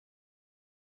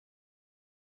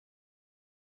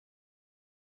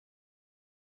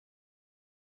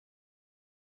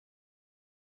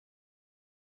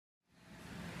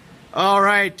All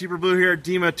right, Deeper Blue here at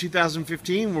DEMA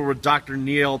 2015. We're with Dr.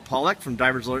 Neal Pollock from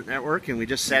Divers Alert Network, and we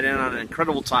just sat in on an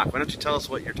incredible talk. Why don't you tell us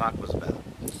what your talk was about?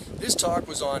 This talk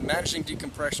was on managing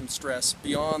decompression stress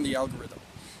beyond the algorithm.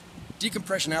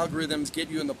 Decompression algorithms get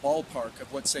you in the ballpark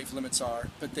of what safe limits are,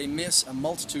 but they miss a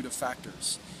multitude of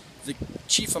factors. The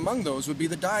chief among those would be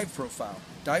the dive profile.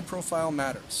 Dive profile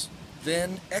matters.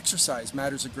 Then exercise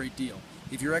matters a great deal.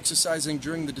 If you're exercising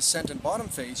during the descent and bottom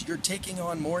phase, you're taking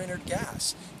on more inert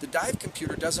gas. The dive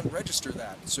computer doesn't register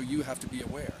that, so you have to be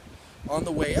aware. On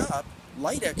the way up,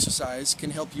 light exercise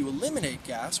can help you eliminate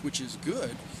gas, which is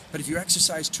good, but if you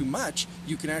exercise too much,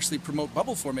 you can actually promote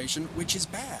bubble formation, which is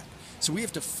bad. So we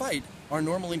have to fight our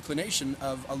normal inclination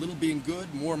of a little being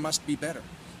good, more must be better.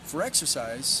 For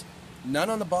exercise, none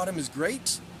on the bottom is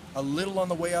great, a little on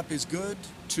the way up is good,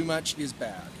 too much is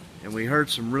bad. And we heard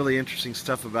some really interesting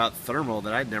stuff about thermal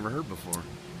that I'd never heard before.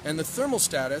 And the thermal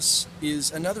status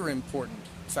is another important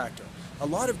factor. A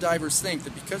lot of divers think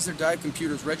that because their dive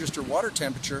computers register water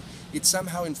temperature, it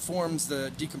somehow informs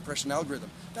the decompression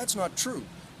algorithm. That's not true.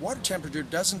 Water temperature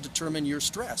doesn't determine your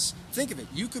stress. Think of it,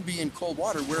 you could be in cold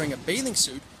water wearing a bathing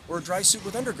suit or a dry suit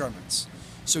with undergarments.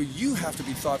 So you have to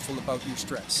be thoughtful about your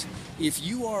stress. If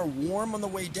you are warm on the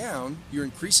way down, you're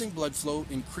increasing blood flow,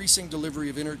 increasing delivery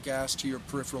of inert gas to your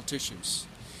peripheral tissues.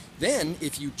 Then,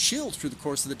 if you chill through the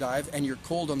course of the dive and you're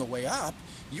cold on the way up,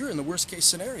 you're in the worst case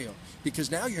scenario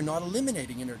because now you're not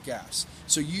eliminating inert gas.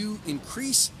 So you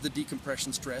increase the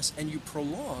decompression stress and you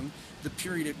prolong the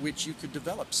period at which you could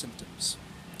develop symptoms.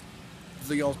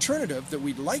 The alternative that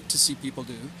we'd like to see people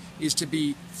do is to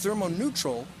be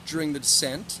thermoneutral during the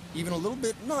descent, even a little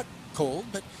bit, not cold,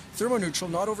 but thermoneutral,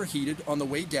 not overheated on the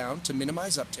way down to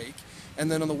minimize uptake.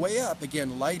 And then on the way up,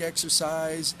 again, light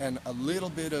exercise and a little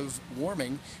bit of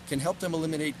warming can help them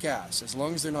eliminate gas as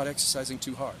long as they're not exercising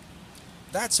too hard.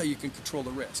 That's how you can control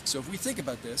the risk. So if we think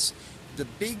about this, the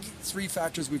big three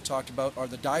factors we've talked about are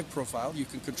the dive profile you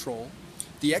can control,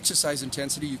 the exercise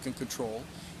intensity you can control,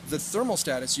 the thermal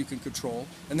status you can control,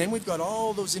 and then we've got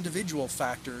all those individual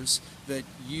factors that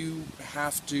you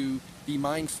have to be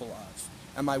mindful of.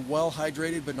 Am I well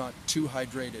hydrated but not too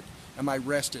hydrated? Am I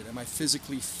rested? Am I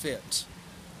physically fit?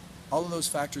 All of those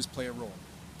factors play a role.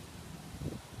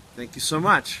 Thank you so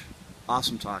much.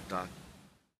 Awesome talk, Doc.